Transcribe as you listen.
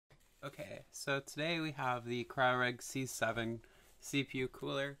Okay, so today we have the Cryorig C7 CPU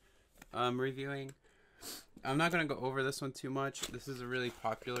cooler reviewing. I'm not going to go over this one too much. This is a really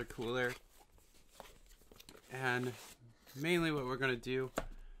popular cooler. And mainly what we're going to do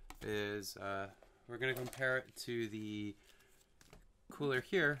is we're going to compare it to the cooler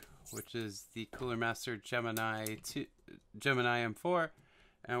here, which is the Cooler Master Gemini M4.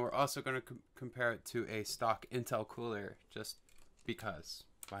 And we're also going to compare it to a stock Intel cooler, just because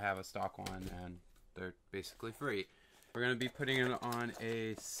I have a stock one and they're basically free. We're going to be putting it on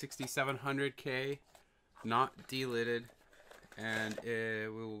a 6700K, not delidded, and we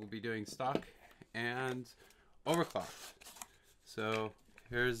will be doing stock and overclocked. So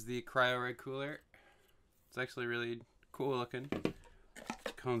here's the Cryorig cooler. It's actually really cool looking.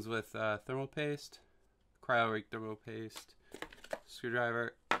 It comes with thermal paste, Cryorig thermal paste,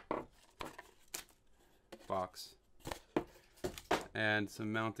 screwdriver, box, and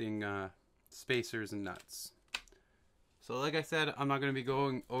some mounting spacers and nuts. So like I said, I'm not going to be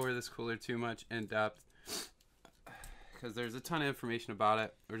going over this cooler too much in depth because there's a ton of information about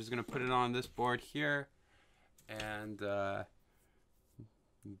it. We're just going to put it on this board here and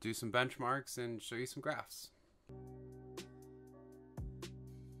do some benchmarks and show you some graphs.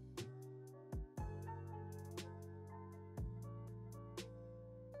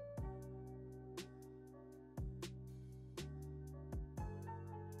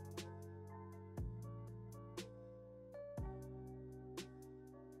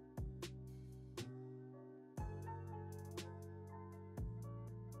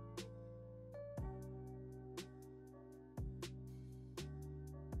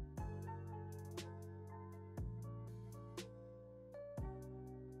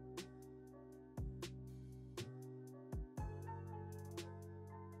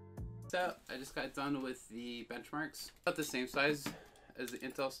 So I just got done with the benchmarks. About the same size as the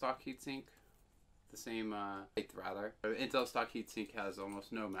Intel stock heatsink. The same height rather. The Intel stock heatsink has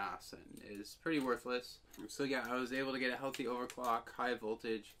almost no mass and is pretty worthless. So yeah, I was able to get a healthy overclock, high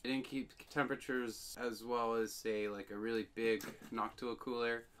voltage. It didn't keep temperatures as well as say like a really big Noctua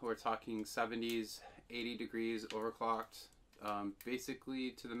cooler. We're talking 70s, 80 degrees overclocked.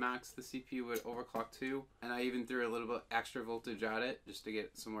 Basically to the max the CPU would overclock to, and I even threw a little bit extra voltage at it just to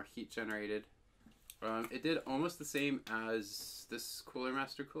get some more heat generated. It did almost the same as this Cooler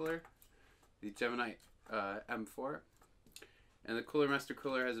Master cooler, the Gemini M4, and the Cooler Master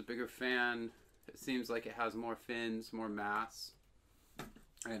cooler has a bigger fan. It seems like it has more fins, more mass,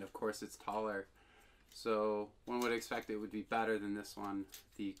 and of course it's taller, so one would expect it would be better than this one,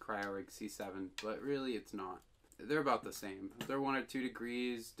 the Cryorig C7, but really it's not. They're about the same. They're 1 or 2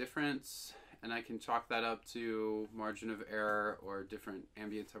 degrees difference, and I can chalk that up to margin of error or different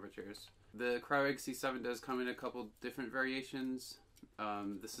ambient temperatures. The Cryorig C7 does come in a couple different variations.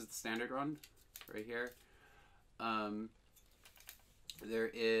 This is the standard one right here.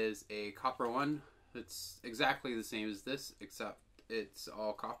 There is a copper one that's exactly the same as this, except it's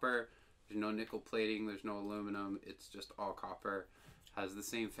all copper. There's no nickel plating, there's no aluminum, it's just all copper. Has the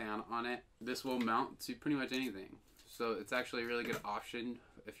same fan on it. This will mount to pretty much anything. So it's actually a really good option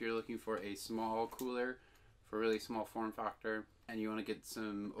if you're looking for a small cooler for really small form factor and you want to get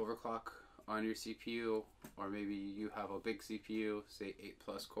some overclock on your CPU, or maybe you have a big CPU, say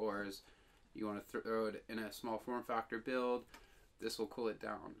 8+ cores, you want to throw it in a small form factor build, this will cool it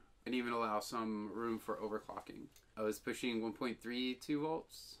down and even allow some room for overclocking. I was pushing 1.32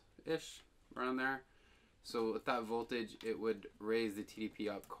 volts-ish, around there. So with that voltage, it would raise the TDP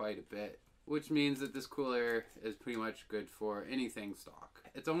up quite a bit, which means that this cooler is pretty much good for anything stock.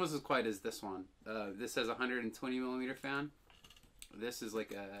 It's almost as quiet as this one. This has a 120 millimeter fan. This is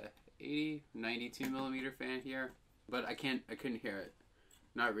like a 80, 92 millimeter fan here, but I couldn't hear it.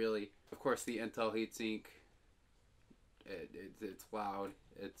 Not really. Of course, the Intel heatsink, it's loud.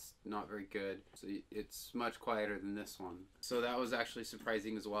 It's not very good. So it's much quieter than this one. So that was actually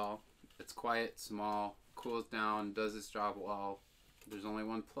surprising as well. It's quiet, small, cools down, does its job well. There's only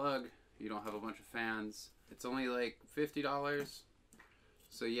one plug. You don't have a bunch of fans. It's only like $50.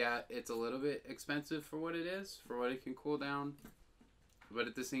 So yeah, it's a little bit expensive for what it is, for what it can cool down. But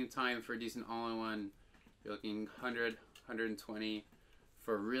at the same time, for a decent all-in-one, you're looking 100, 120.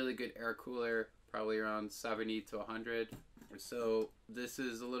 For a really good air cooler, probably around 70 to 100. So this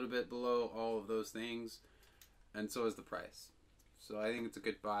is a little bit below all of those things, and so is the price. So I think it's a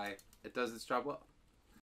good buy. It does its job well.